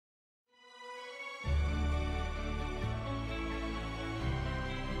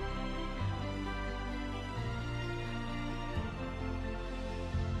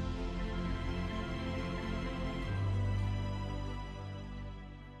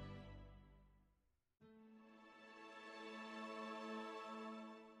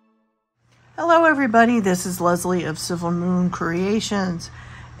Hello everybody, this is Leslie of Silver Moon Creations,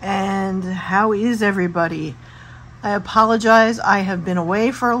 and how is everybody? I apologize, I have been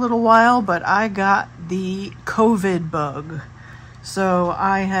away for a little while, but I got the COVID bug. So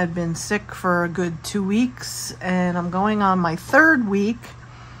I had been sick for a good 2 weeks, and I'm going on my third week,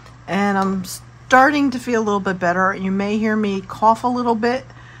 and I'm starting to feel a little bit better. You may hear me cough a little bit,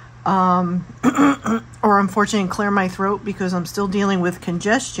 or unfortunately clear my throat because I'm still dealing with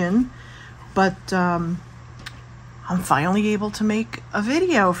congestion. But I'm finally able to make a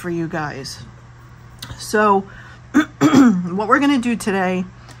video for you guys. So what we're going to do today,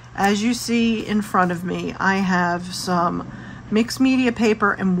 as you see in front of me, I have some mixed media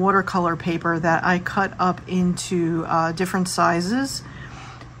paper and watercolor paper that I cut up into different sizes.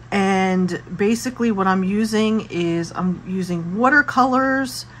 And basically what I'm using is I'm using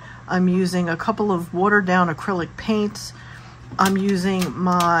watercolors, I'm using a couple of watered down acrylic paints, I'm using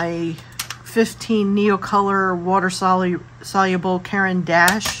my 15 Neocolor water soluble Canon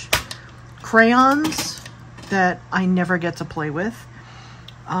Dash crayons that I never get to play with.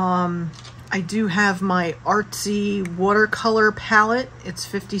 I do have my Artsy watercolor palette. It's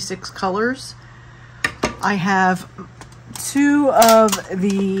 56 colors. I have 2 of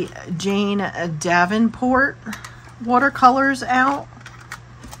the Jane Davenport watercolors out.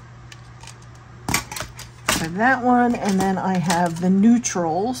 I have that one, and then I have the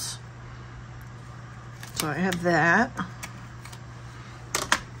neutrals. So I have that.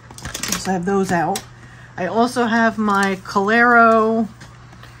 So I have those out. I also have my Coliro.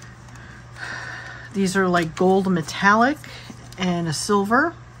 These are like gold metallic and a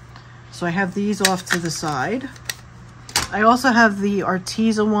silver. So I have these off to the side. I also have the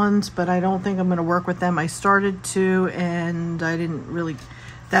Arteza ones, but I don't think I'm going to work with them. I started to, and I didn't really.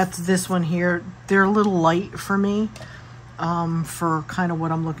 That's this one here. They're a little light for me, for kind of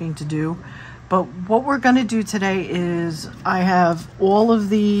what I'm looking to do. But what we're going to do today is I have all of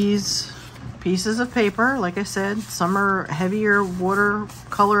these pieces of paper. Like I said, some are heavier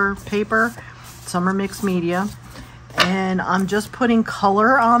watercolor paper, some are mixed media, and I'm just putting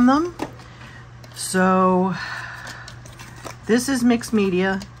color on them. So this is mixed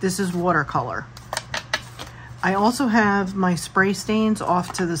media, this is watercolor. I also have my spray stains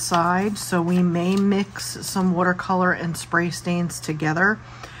off to the side, so we may mix some watercolor and spray stains together.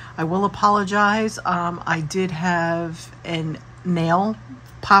 I will apologize. I did have a nail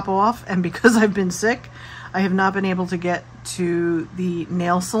pop off, and because I've been sick, I have not been able to get to the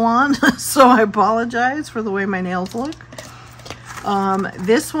nail salon. So I apologize for the way my nails look.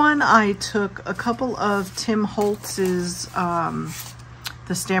 This one, I took a couple of Tim Holtz's,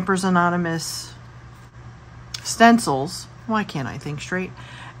 the Stampers Anonymous stencils. Why can't I think straight?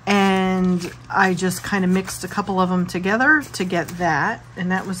 And I just kind of mixed a couple of them together to get that,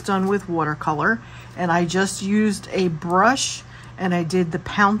 and that was done with watercolor. And I just used a brush, and I did the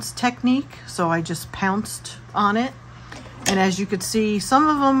pounce technique, so I just pounced on it. And as you could see, some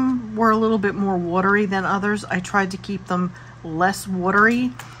of them were a little bit more watery than others. I tried to keep them less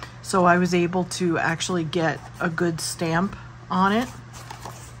watery, so I was able to actually get a good stamp on it.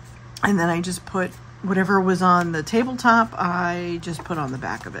 And then I just put whatever was on the tabletop, I just put on the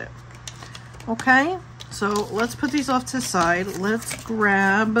back of it. Okay, so let's put these off to the side. Let's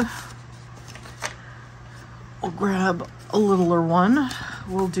grab, we'll grab a littler one.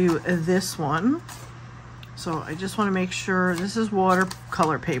 We'll do this one. So I just want to make sure this is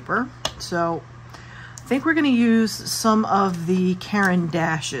watercolor paper. So I think we're going to use some of the Canon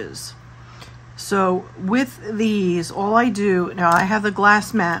Dashes. So with these, all I do, now I have the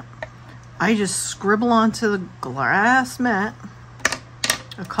glass mat. I just scribble onto the glass mat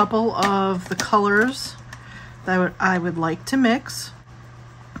a couple of the colors that I would like to mix.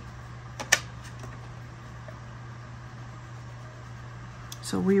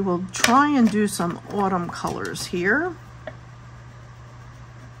 So we will try and do some autumn colors here.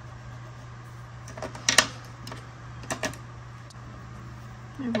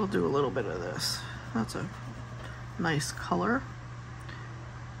 Maybe we'll do a little bit of this. That's a nice color.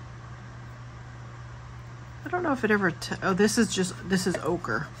 I don't know if it ever, oh, this is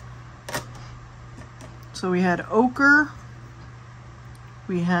ochre. So we had ochre,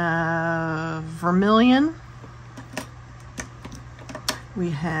 we have vermilion, we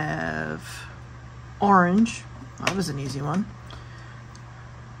have orange, that was an easy one,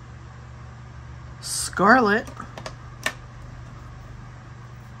 scarlet,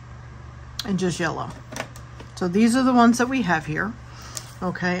 and just yellow. So these are the ones that we have here.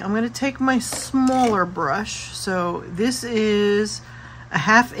 Okay, I'm going to take my smaller brush. So this is a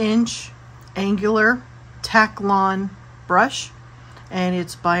 1/2 inch angular Taklon brush, and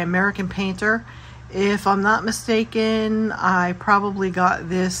it's by American Painter. If I'm not mistaken, I probably got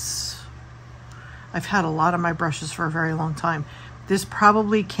this, I've had a lot of my brushes for a very long time. This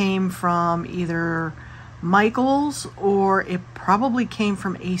probably came from either Michael's, or it probably came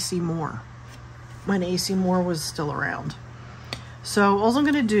from AC Moore, when AC Moore was still around. So all I'm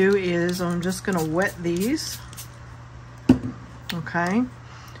going to do is I'm just going to wet these. Okay.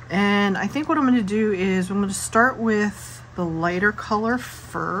 And I think what I'm going to do is I'm going to start with the lighter color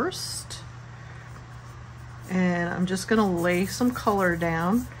first. And I'm just going to lay some color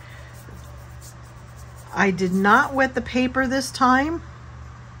down. I did not wet the paper this time.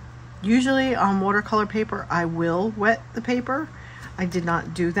 Usually on watercolor paper, I will wet the paper. I did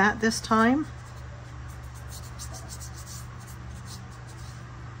not do that this time.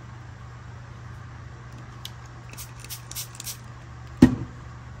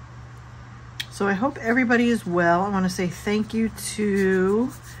 So I hope everybody is well. I want to say thank you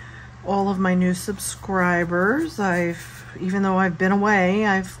to all of my new subscribers. Even though I've been away,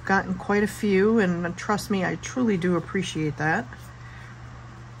 I've gotten quite a few, and trust me, I truly do appreciate that.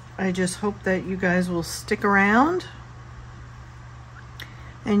 I just hope that you guys will stick around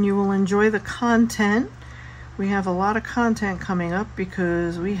and you will enjoy the content. We have a lot of content coming up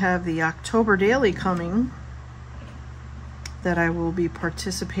because we have the October Daily coming that I will be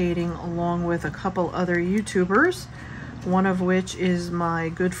participating along with a couple other YouTubers, one of which is my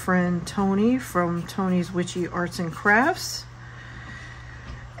good friend Tony from Tony's Witchy Arts and Crafts.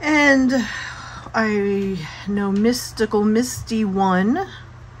 And I know Mystical Misty One,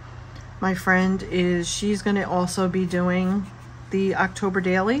 my friend, she's going to also be doing the October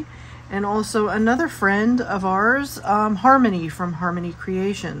Daily. And also another friend of ours, Harmony from Harmony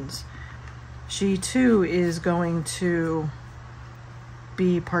Creations. She too is going to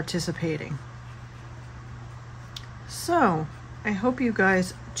be participating. So I hope you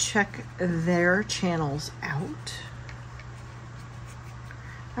guys check their channels out.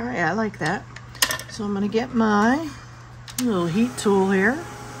 All right, I like that. So I'm going to get my little heat tool here.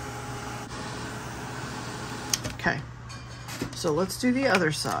 Okay, so let's do the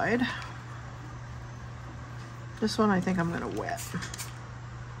other side. This one I think I'm going to wet.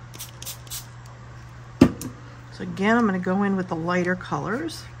 So again, I'm going to go in with the lighter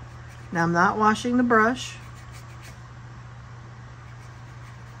colors. Now I'm not washing the brush.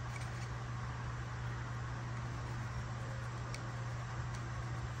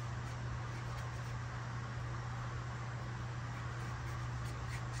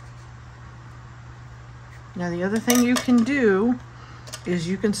 Now the other thing you can do is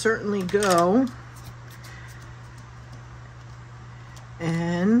you can certainly go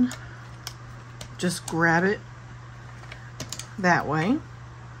and just grab it that way.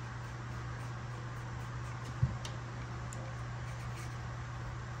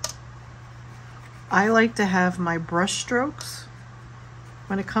 I like to have my brush strokes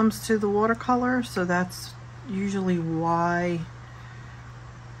when it comes to the watercolor, so that's usually why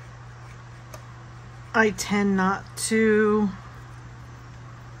I tend not to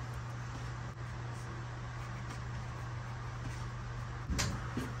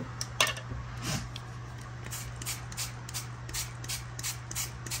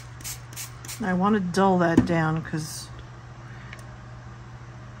I want to dull that down because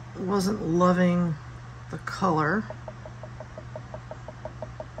I wasn't loving the color.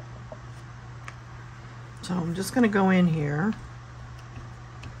 So I'm just going to go in here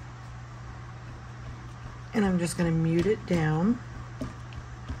and I'm just going to mute it down.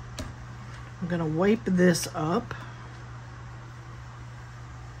 I'm going to wipe this up.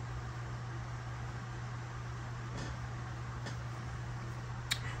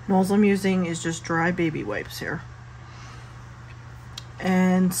 And all I'm using is just dry baby wipes here.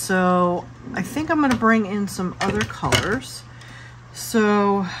 And so I think I'm going to bring in some other colors.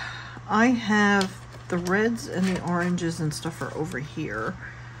 So I have the reds and the oranges and stuff are over here.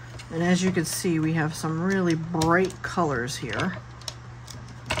 And as you can see, we have some really bright colors here.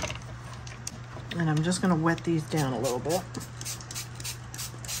 And I'm just going to wet these down a little bit.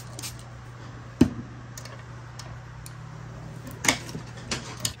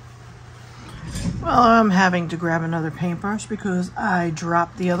 Well, I'm having to grab another paintbrush because I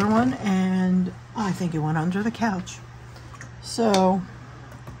dropped the other one and I think it went under the couch. So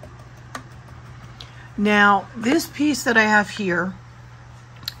now this piece that I have here,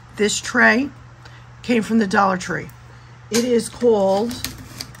 this tray, came from the Dollar Tree. It is called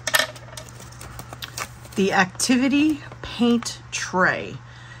the Activity Paint Tray.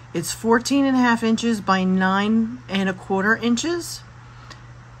 It's 14.5 inches by 9.25 inches.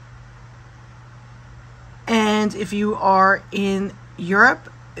 And if you are in Europe,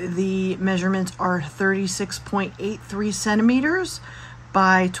 the measurements are 36.83 centimeters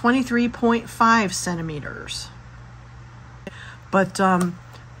by 23.5 centimeters.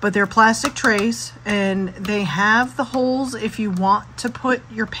 But they're plastic trays, and they have the holes if you want to put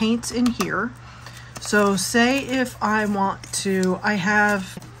your paints in here. So say if I want to, I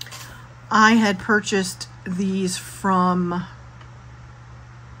had purchased these from, I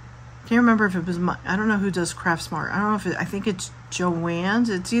can't remember if it was I don't know who does Craft Smart. I don't know if I think it's Joann's.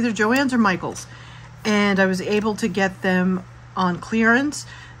 It's either Joann's or Michael's. And I was able to get them on clearance.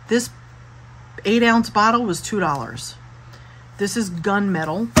 This 8-ounce bottle was $2. This is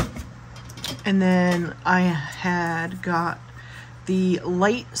gunmetal. And then I had got the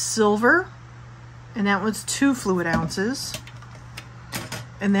light silver, and that was 2 fluid ounces.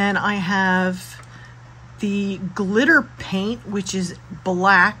 And then I have the glitter paint, which is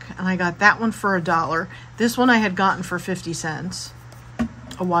black, and I got that one for $1. This one I had gotten for 50 cents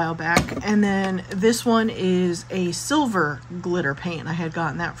a while back. And then this one is a silver glitter paint. I had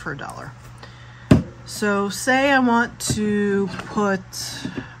gotten that for $1. So say I want to put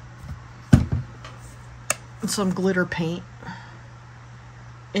some glitter paint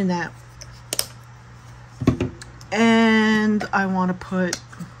in that, and I want to put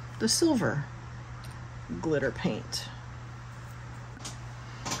the silver glitter paint.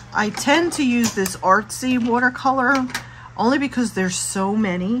 I tend to use this Artsy watercolor only because there's so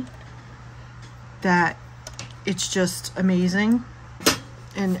many that it's just amazing.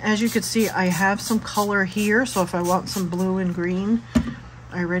 And as you can see, I have some color here, so if I want some blue and green,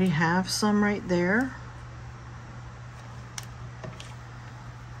 I already have some right there.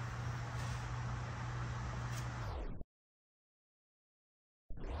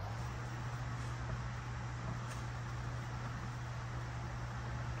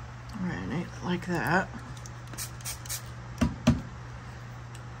 Alright, like that.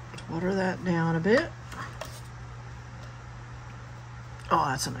 Water that down a bit. Oh,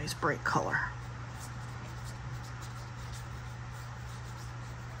 that's a nice bright color.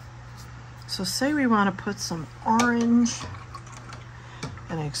 So say we want to put some orange,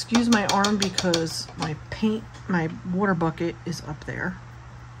 and excuse my arm because my water bucket is up there.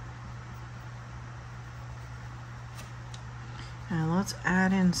 And let's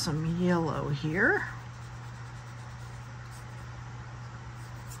add in some yellow here.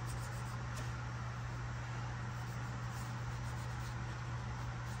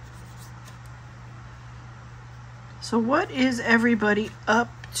 So what is everybody up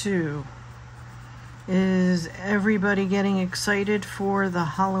to? Is everybody getting excited for the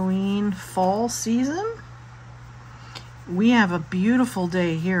Halloween fall season? We have a beautiful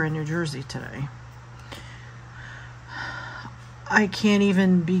day here in New Jersey today. I can't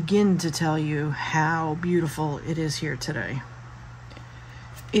even begin to tell you how beautiful it is here today.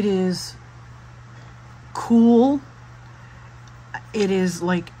 It is cool. It is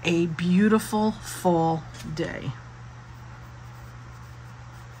like a beautiful fall day.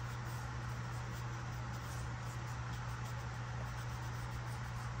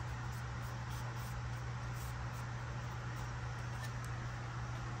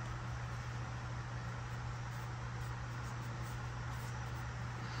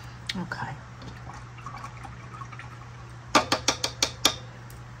 Okay.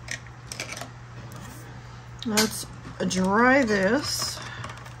 Let's dry this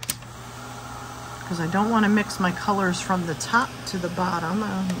because I don't want to mix my colors from the top to the bottom.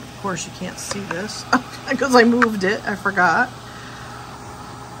 Of course, you can't see this because I moved it. I forgot.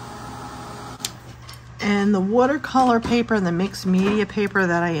 And the watercolor paper and the mixed media paper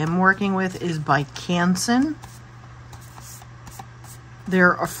that I am working with is by Canon.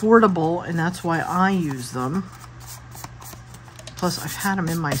 They're affordable, and that's why I use them. Plus, I've had them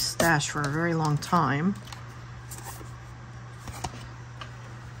in my stash for a very long time.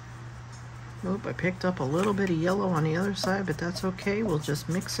 Oop, I picked up a little bit of yellow on the other side, but that's okay. We'll just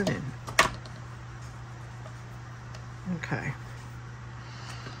mix it in. Okay.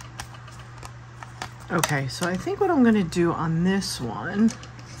 Okay, so I think what I'm going to do on this one,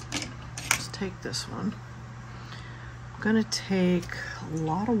 let's take this one. I'm going to take a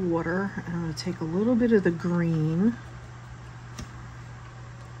lot of water, and I'm going to take a little bit of the green.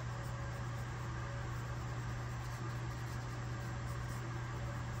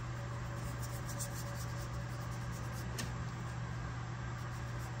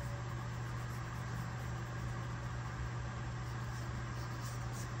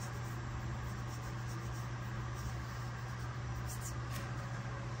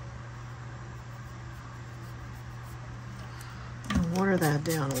 Water that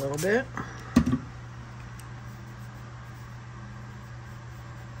down a little bit.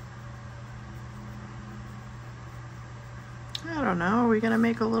 know, are we gonna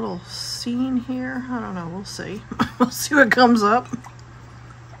make a little scene here? I don't know, we'll see. We'll see what comes up.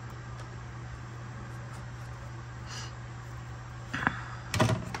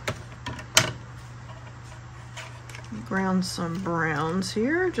 Ground some browns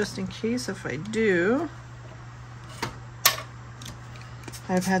here, just in case if I do.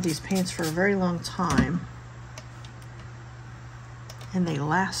 I've had these paints for a very long time, and they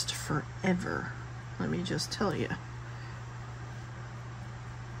last forever, let me just tell you.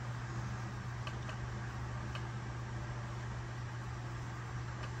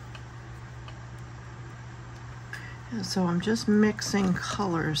 And so I'm just mixing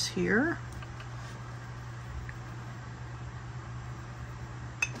colors here.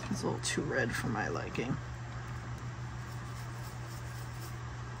 It's a little too red for my liking.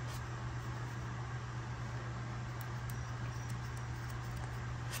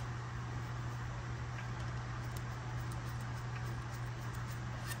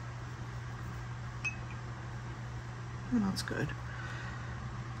 That's good.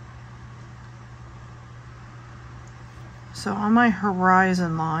 So on my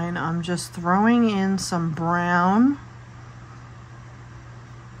horizon line, I'm just throwing in some brown.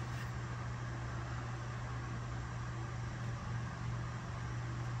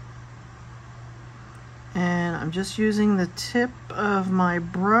 And I'm just using the tip of my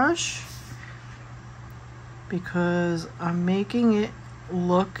brush because I'm making it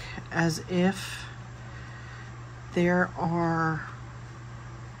look as if there are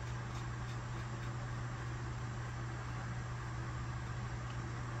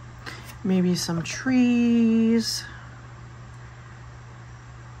maybe some trees.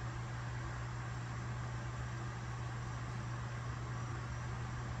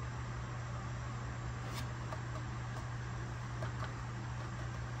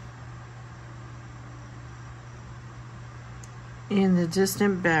 In the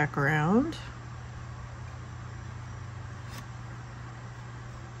distant background.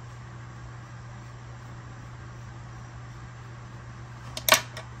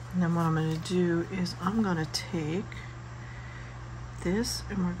 And then what I'm going to do is I'm going to take this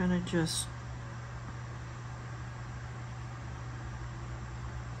and we're going to just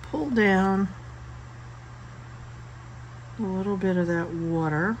pull down a little bit of that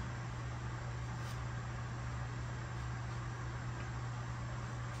water.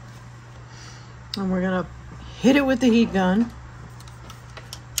 And we're going to hit it with the heat gun.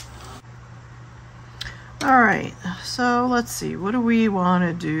 All right, so let's see, what do we want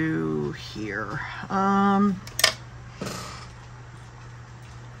to do here?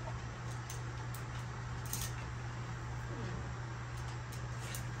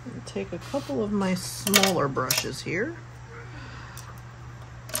 Take a couple of my smaller brushes here.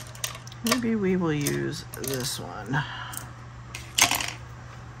 Maybe we will use this one.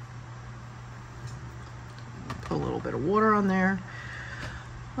 Put a little bit of water on there.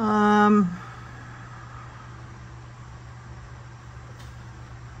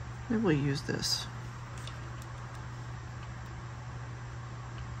 Maybe we'll use this.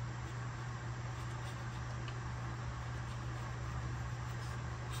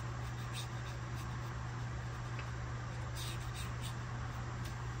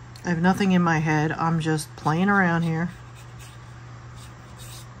 I have nothing in my head. I'm just playing around here.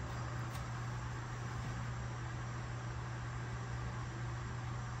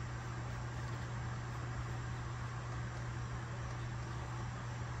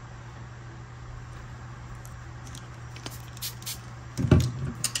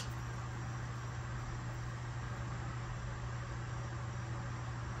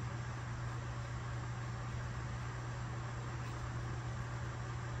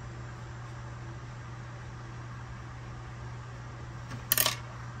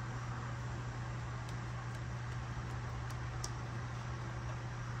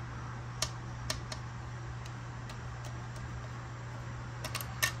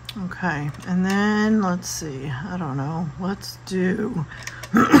 Okay, and then let's see, I don't know, let's do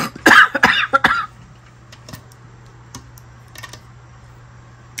I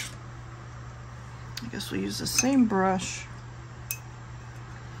guess we'll use the same brush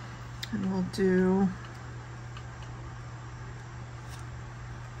and we'll do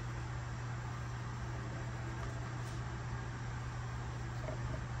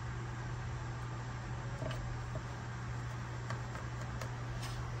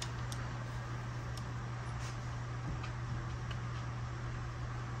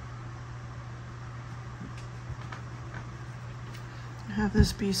have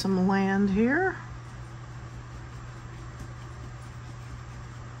this be some land here.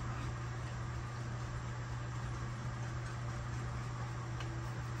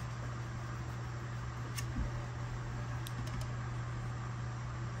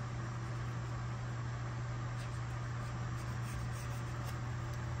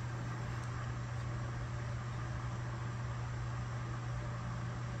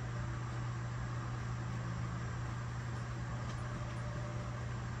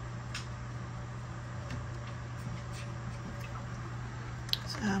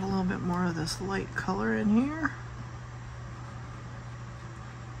 Add a little bit more of this light color in here.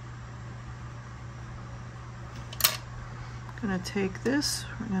 Gonna take this,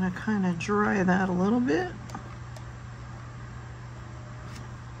 we're gonna kind of dry that a little bit.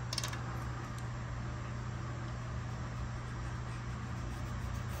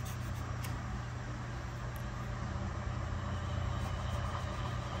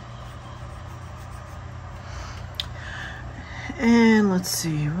 And let's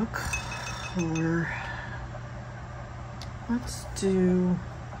see, what color? Let's do,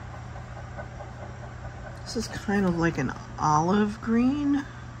 this is kind of like an olive green.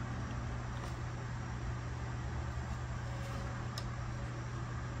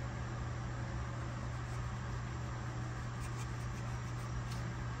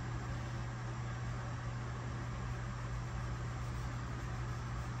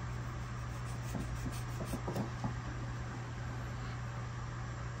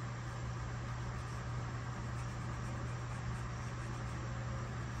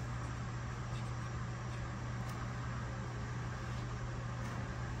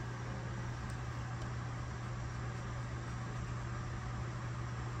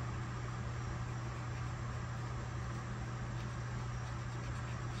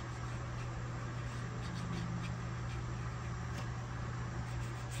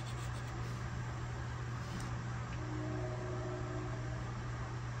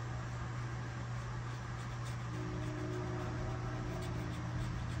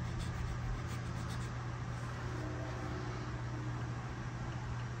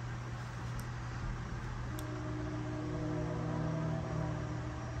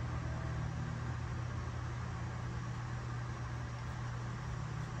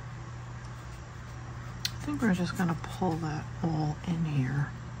 I think we're just going to pull that all in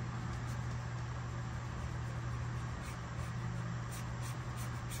here.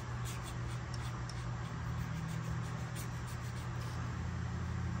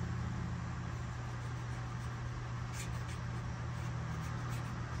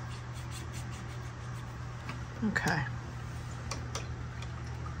 Okay.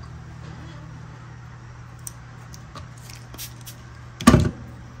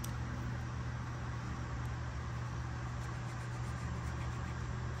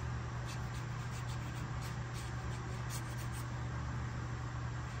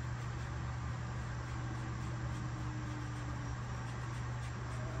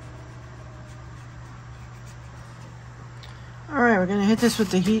 All right, we're gonna hit this with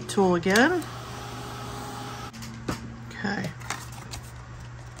the heat tool again. Okay.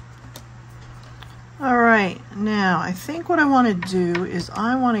 All right, now I think what I want to do is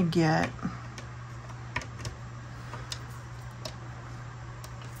I want to get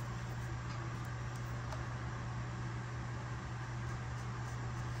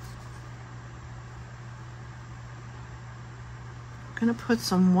gonna put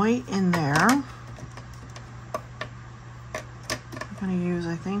some white in there. I'm gonna use,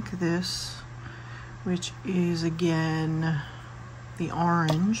 I think, this, which is again the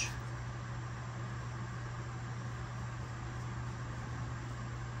orange.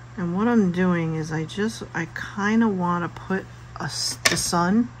 And what I'm doing is I kind of want to put the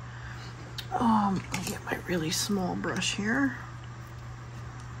sun. Let me get my really small brush here.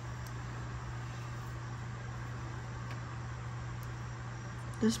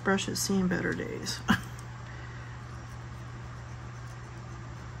 This brush has seen better days.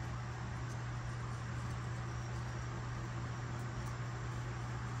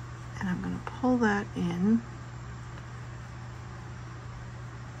 And I'm going to pull that in.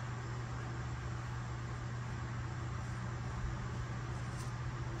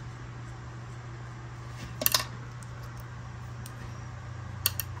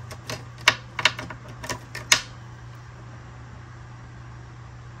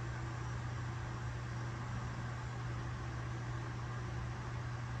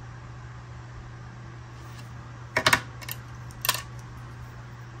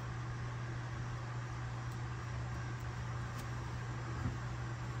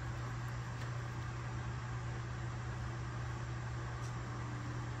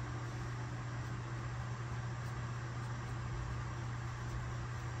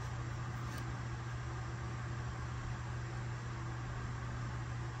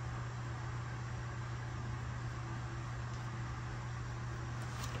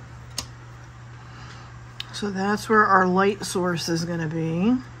 So that's where our light source is going to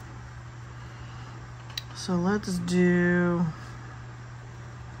be. So let's do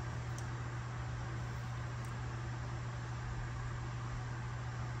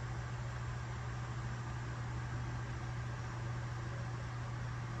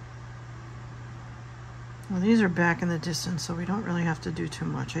Well, these are back in the distance, so we don't really have to do too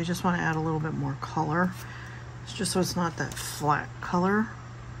much. I just want to add a little bit more color. It's just so it's not that flat color.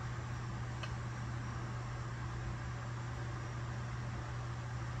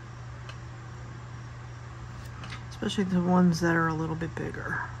 Especially the ones that are a little bit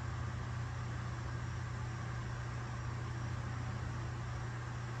bigger.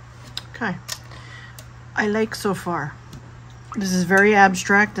 Okay. I like so far. This is very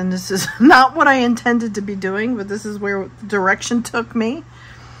abstract, and this is not what I intended to be doing, but this is where direction took me.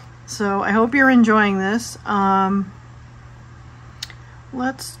 So I hope you're enjoying this.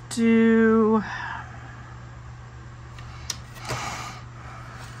 Let's do...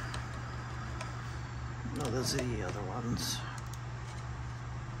 No, those are the other ones.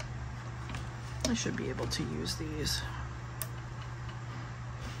 I should be able to use these.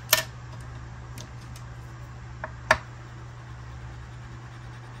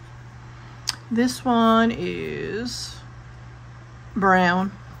 This one is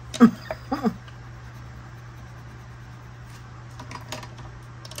brown. That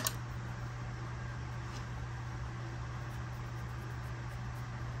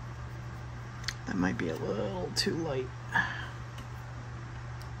might be a little too light.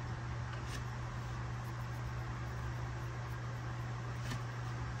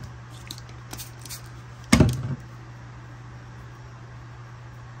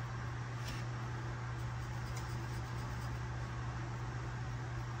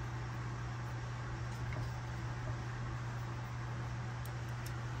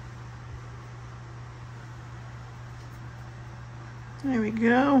 There we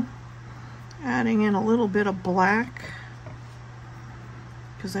go. Adding in a little bit of black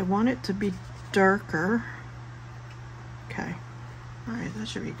because I want it to be darker. Okay. All right, that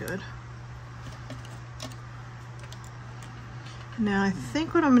should be good. Now I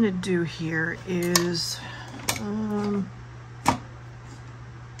think what I'm going to do here is, I don't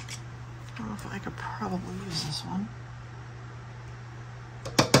know if I could probably use this one.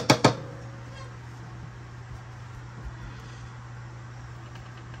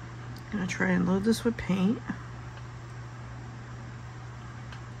 I'm going to try and load this with paint.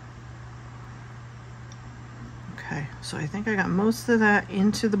 Okay, so I think I got most of that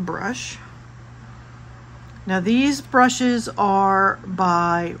into the brush. Now these brushes are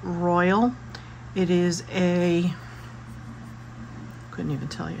by Royal. It is a, couldn't even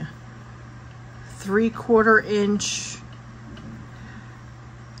tell you, 3/4 inch.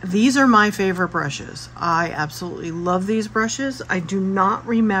 These are my favorite brushes. I absolutely love these brushes. I do not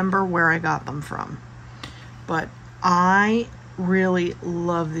remember where I got them from, but I really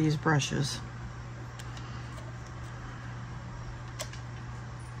love these brushes.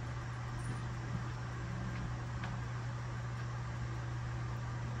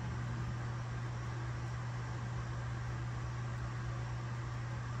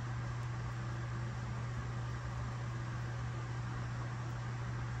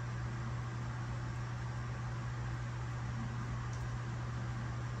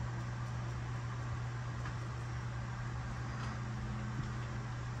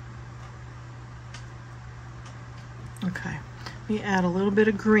 Okay, let me add a little bit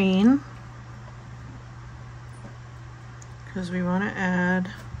of green because we want to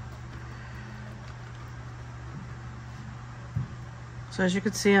add, so as you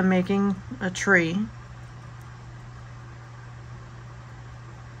can see I'm making a tree.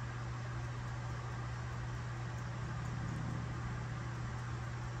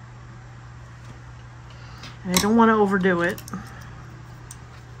 And I don't want to overdo it,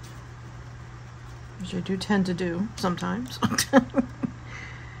 which I do tend to do sometimes.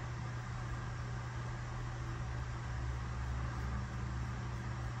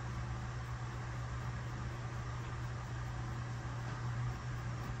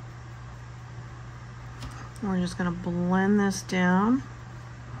 We're just going to blend this down,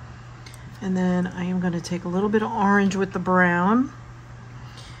 and then I am going to take a little bit of orange with the brown,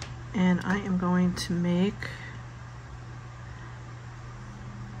 and I am going to make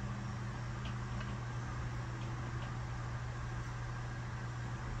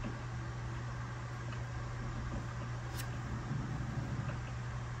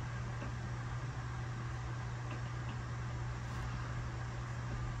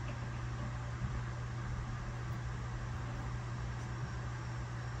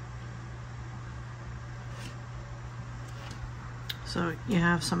so you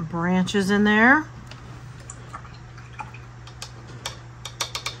have some branches in there.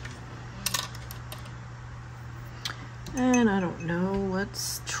 And I don't know,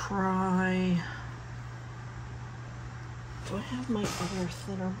 let's try, do I have my other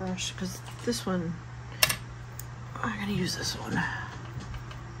thinner brush? Because this one I'm gonna use this one.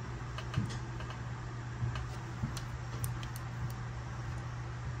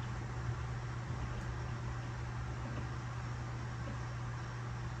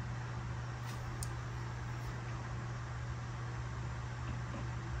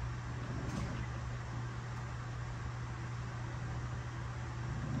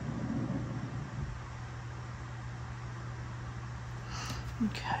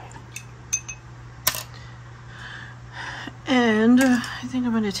 Okay. And I think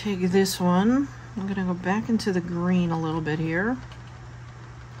I'm going to take this one. I'm going to go back into the green a little bit here.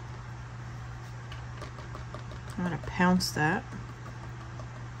 I'm going to pounce that.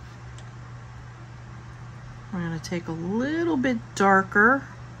 I'm going to take a little bit darker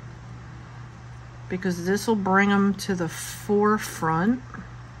because this will bring them to the forefront.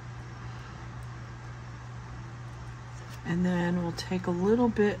 And then we'll take a little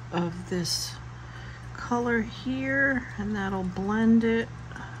bit of this color here and that'll blend it.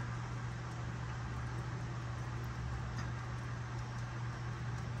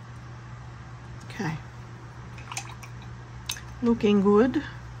 Okay. Looking good.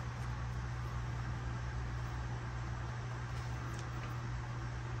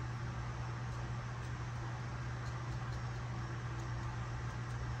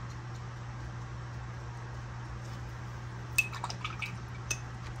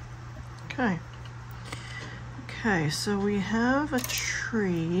 Okay. Okay, so we have a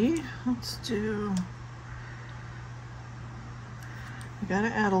tree. Let's do, we gotta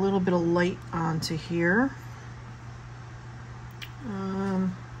add a little bit of light onto here.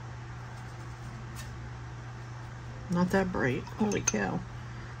 Not that bright. Holy cow.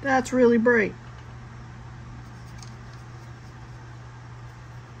 That's really bright.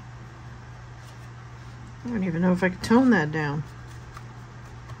 I don't even know if I could tone that down.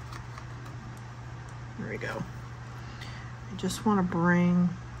 There we go. I just want to bring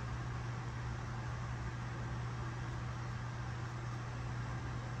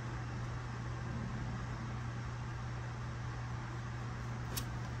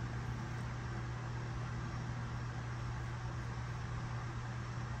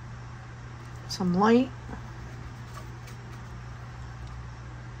some light.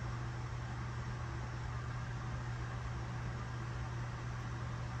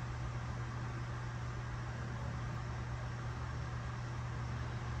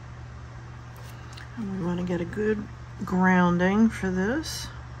 And we want to get a good grounding for this.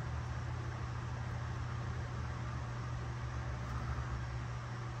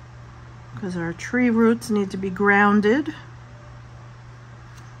 Because our tree roots need to be grounded.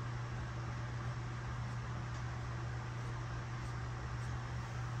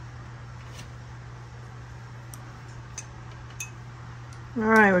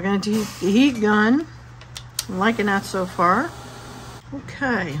 Alright, we're going to use the heat gun. I'm liking that so far.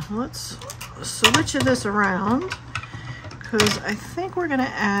 Okay, let's switch this around because I think we're going to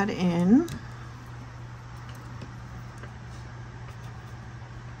add in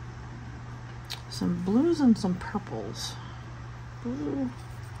some blues and some purples. Blue,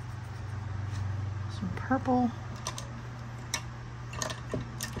 some purple.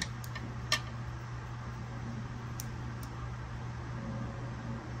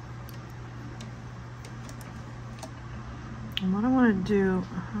 And what I want to do,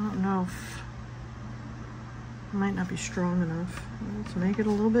 I don't know if it might not be strong enough. Let's make it a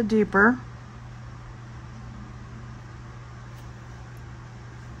little bit deeper.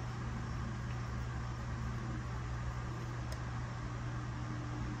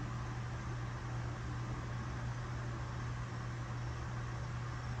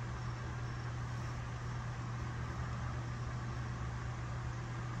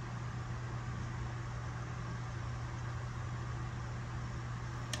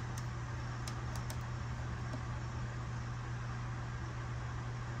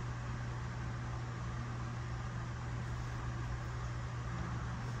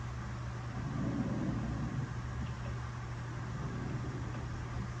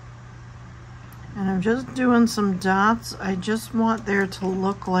 And I'm just doing some dots. I just want there to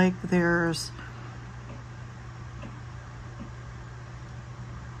look like there's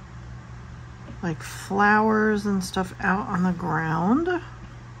like flowers and stuff out on the ground.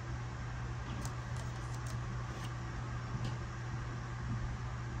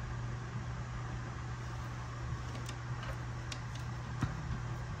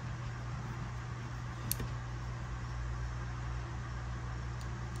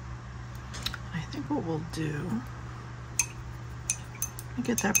 What we'll do, let me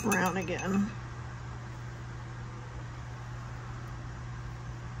get that brown again.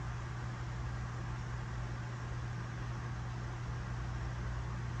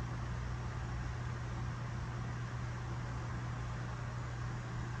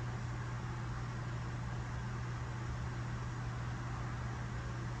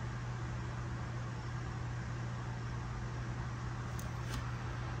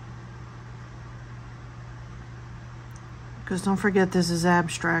 because don't forget this is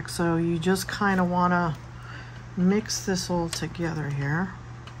abstract, so you just kind of want to mix this all together here.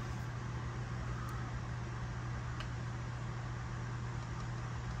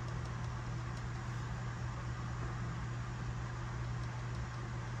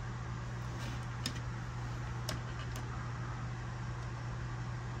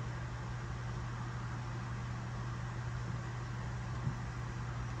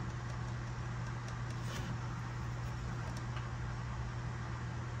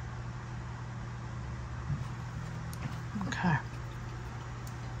 Okay.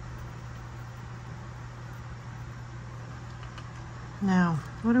 Now,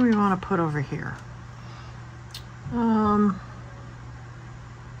 what do we want to put over here?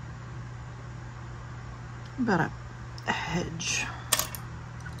 About a hedge.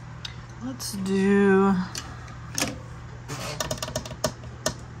 Let's do let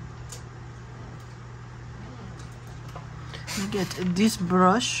me get this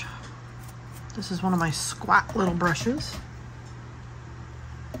brush. This is one of my squat little brushes.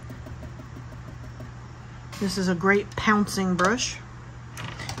 This is a great pouncing brush.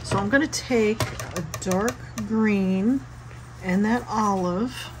 So I'm going to take a dark green and that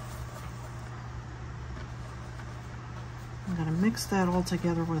olive. I'm going to mix that all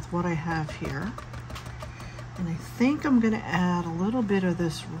together with what I have here. And I think I'm going to add a little bit of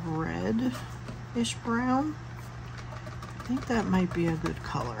this red-ish brown. I think that might be a good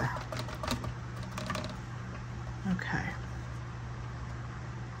color. Okay.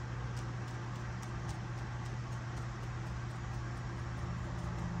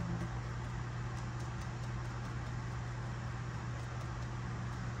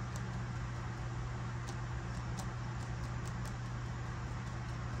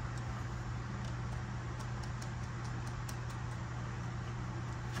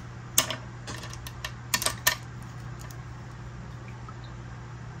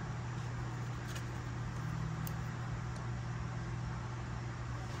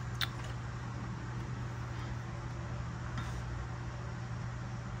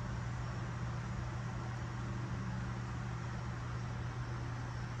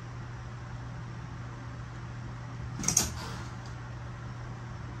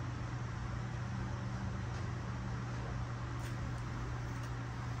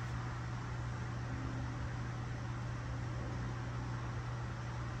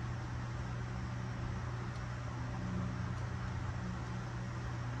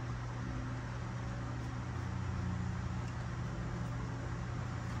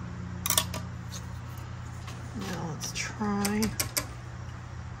 Let's try.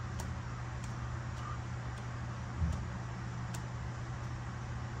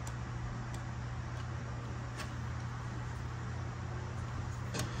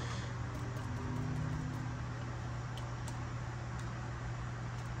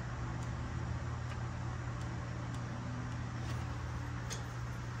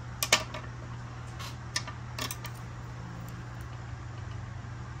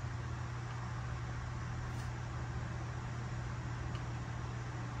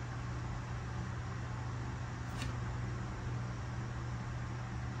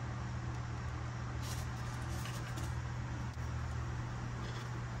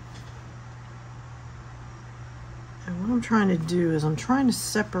 And what I'm trying to do is I'm trying to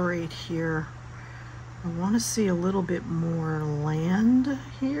separate here. I want to see a little bit more land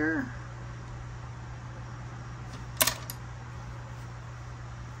here.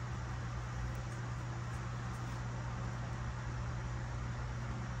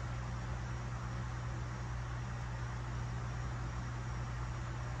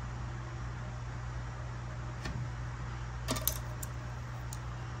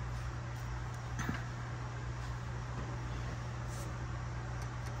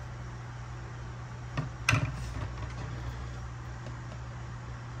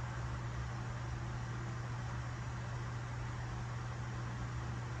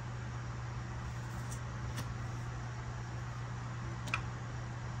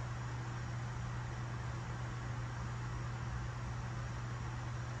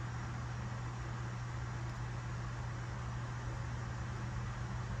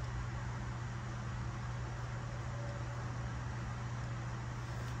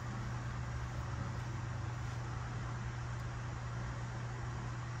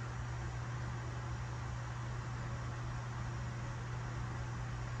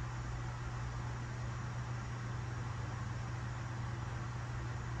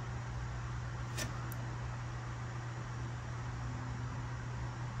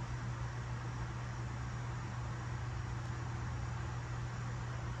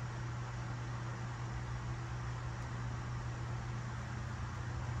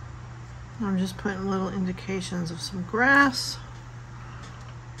 I'm just putting little indications of some grass.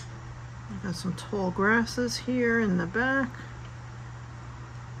 I've got some tall grasses here in the back.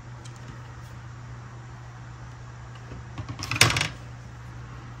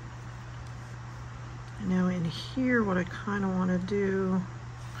 And now in here, what I kind of want to do,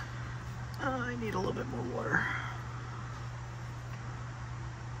 I need a little bit more water.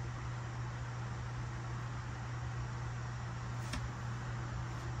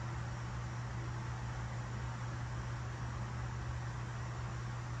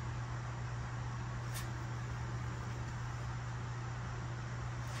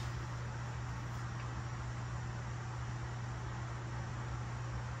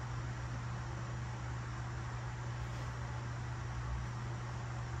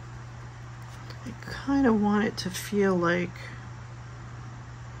 I kind of want it to feel like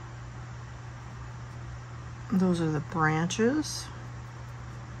those are the branches.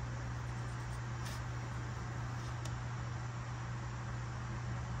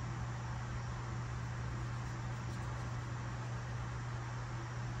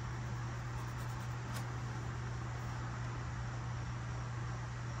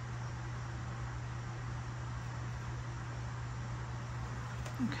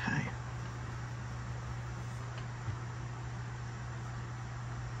 Okay.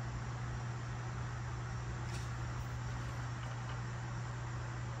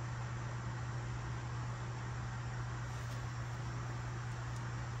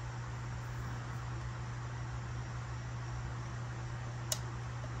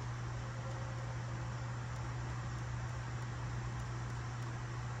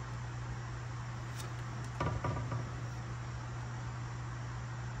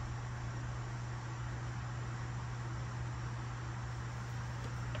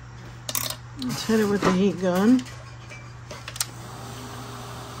 Let's hit it with the heat gun.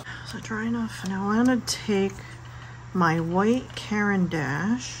 Is that dry enough? Now I'm going to take my white Caran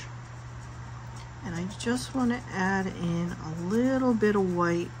dash and I just want to add in a little bit of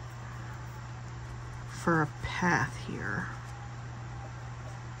white for a path here.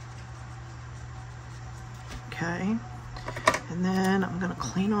 Okay, and then I'm going to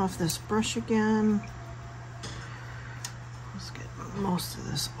clean off this brush again. Let's get most of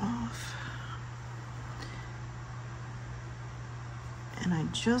this off. And I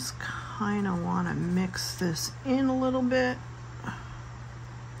just kind of want to mix this in a little bit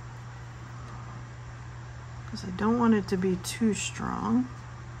because I don't want it to be too strong.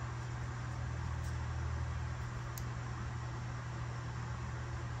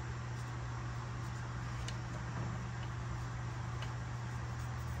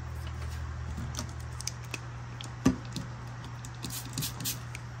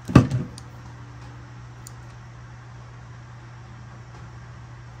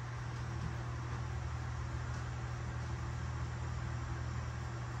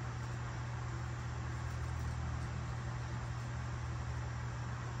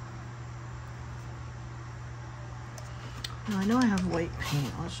 Now I know I have white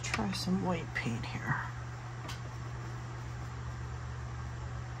paint. Let's try some white paint here.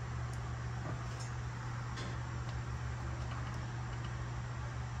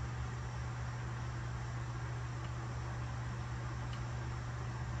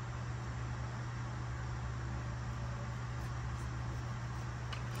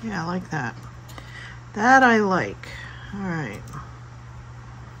 Yeah, I like that. That I like. All right.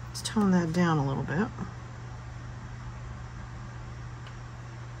 Let's tone that down a little bit.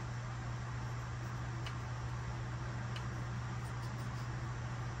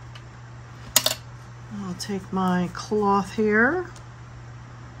 I'll take my cloth here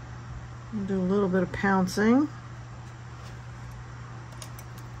and do a little bit of pouncing.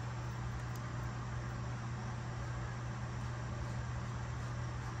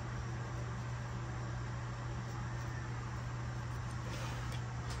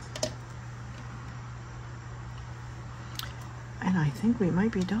 And I think we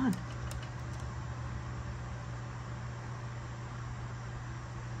might be done.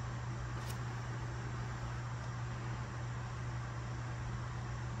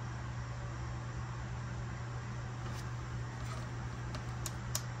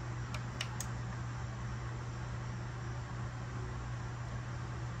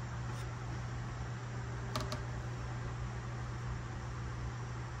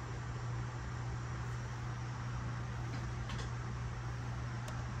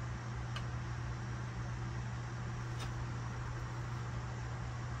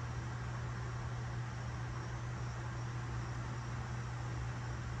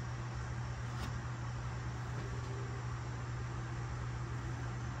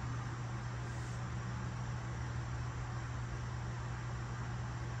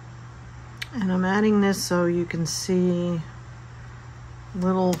 And I'm adding this so you can see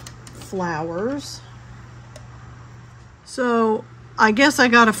little flowers. So I guess I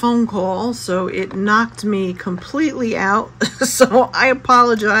got a phone call, so it knocked me completely out. So I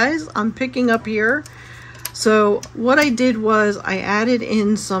apologize. I'm picking up here. So what I did was I added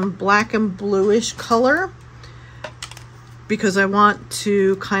in some black and bluish color because I want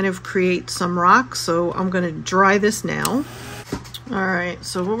to kind of create some rocks. So I'm going to dry this now. All right,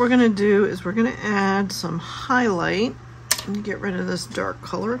 so what we're going to do is we're going to add some highlight and get rid of this dark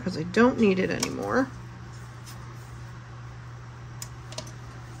color because I don't need it anymore.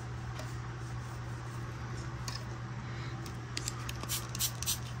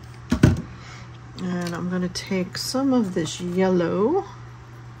 And I'm going to take some of this yellow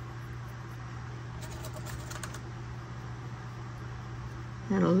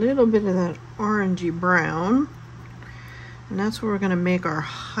and a little bit of that orangey brown, and that's where we're going to make our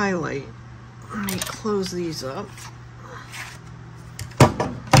highlight. Let me close these up.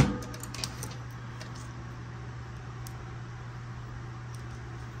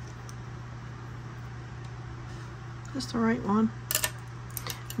 Is this the right one?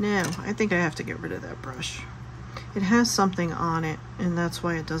 No, I think I have to get rid of that brush. It has something on it, and that's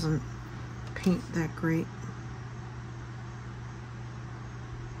why it doesn't paint that great.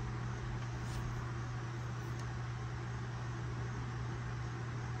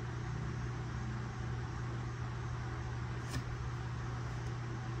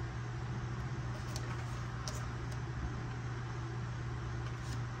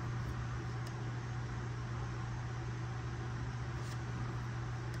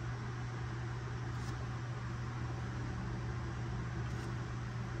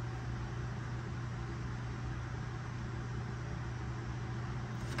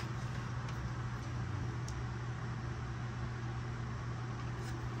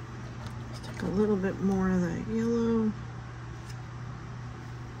 A little bit more of that yellow.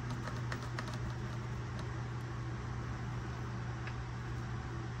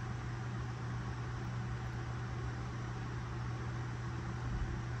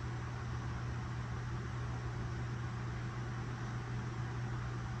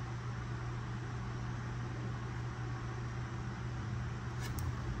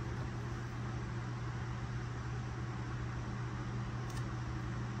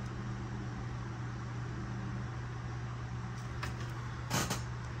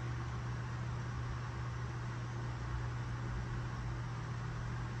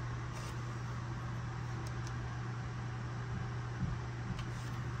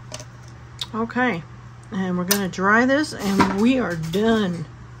 Okay, and we're going to dry this and we are done.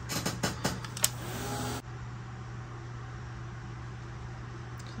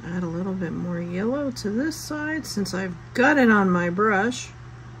 Add a little bit more yellow to this side since I've got it on my brush.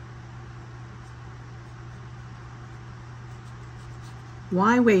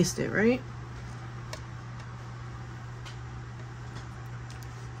 Why waste it, right?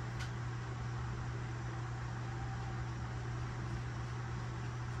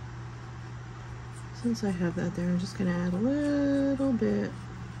 Since I have that there, I'm just going to add a little bit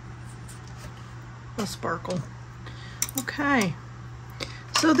of sparkle. Okay,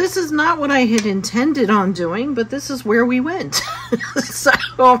 so this is not what I had intended on doing, but this is where we went. So,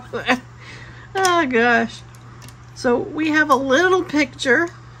 oh gosh. So we have a little picture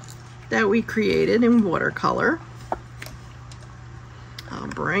that we created in watercolor. I'll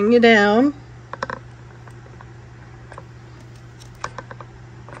bring you down.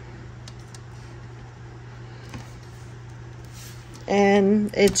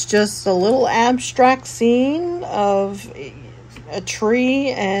 And it's just a little abstract scene of a tree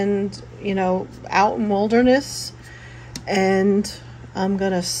and, you know, out in wilderness. And I'm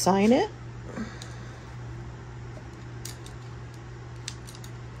going to sign it.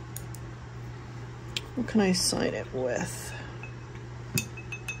 What can I sign it with?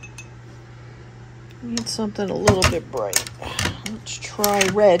 I need something a little bit bright. Let's try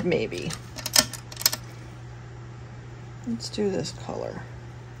red maybe. Let's do this color.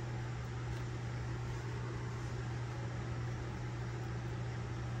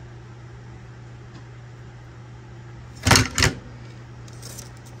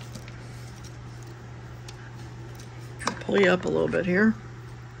 I'll pull you up a little bit here.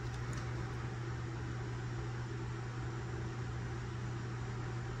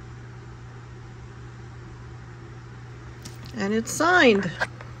 And it's signed.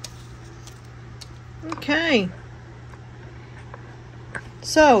 Okay.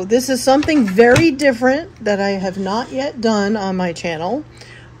 So this is something very different that I have not yet done on my channel,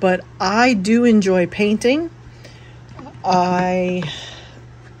 but I do enjoy painting. I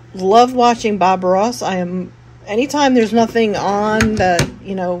love watching Bob Ross. Anytime there's nothing on that,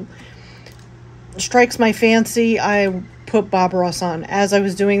 you know, strikes my fancy, I put Bob Ross on. As I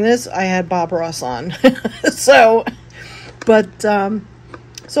was doing this, I had Bob Ross on. So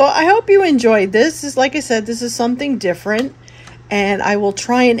I hope you enjoyed this. Like I said, this is something different, and I will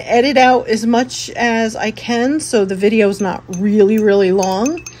try and edit out as much as I can so the video is not really, really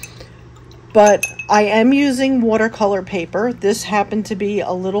long. But I am using watercolor paper. This happened to be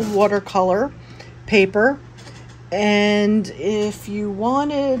a little watercolor paper. And if you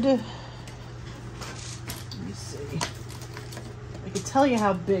wanted, let me see, I can tell you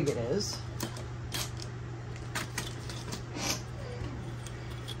how big it is.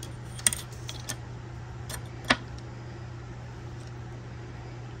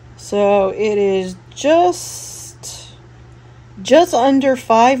 So it is just under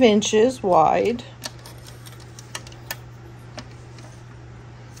 5 inches wide.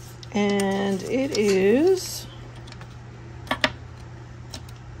 And it is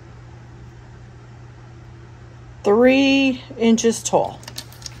 3 inches tall.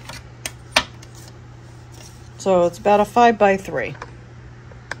 So it's about a 5 by 3.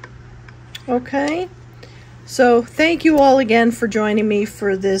 Okay. So thank you all again for joining me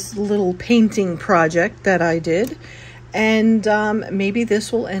for this little painting project that I did. And maybe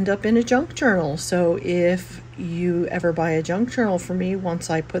this will end up in a junk journal. So if you ever buy a junk journal from me, once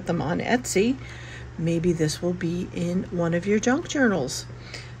I put them on Etsy, maybe this will be in one of your junk journals.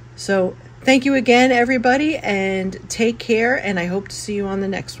 So thank you again, everybody, and take care, and I hope to see you on the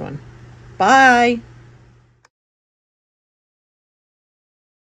next one. Bye.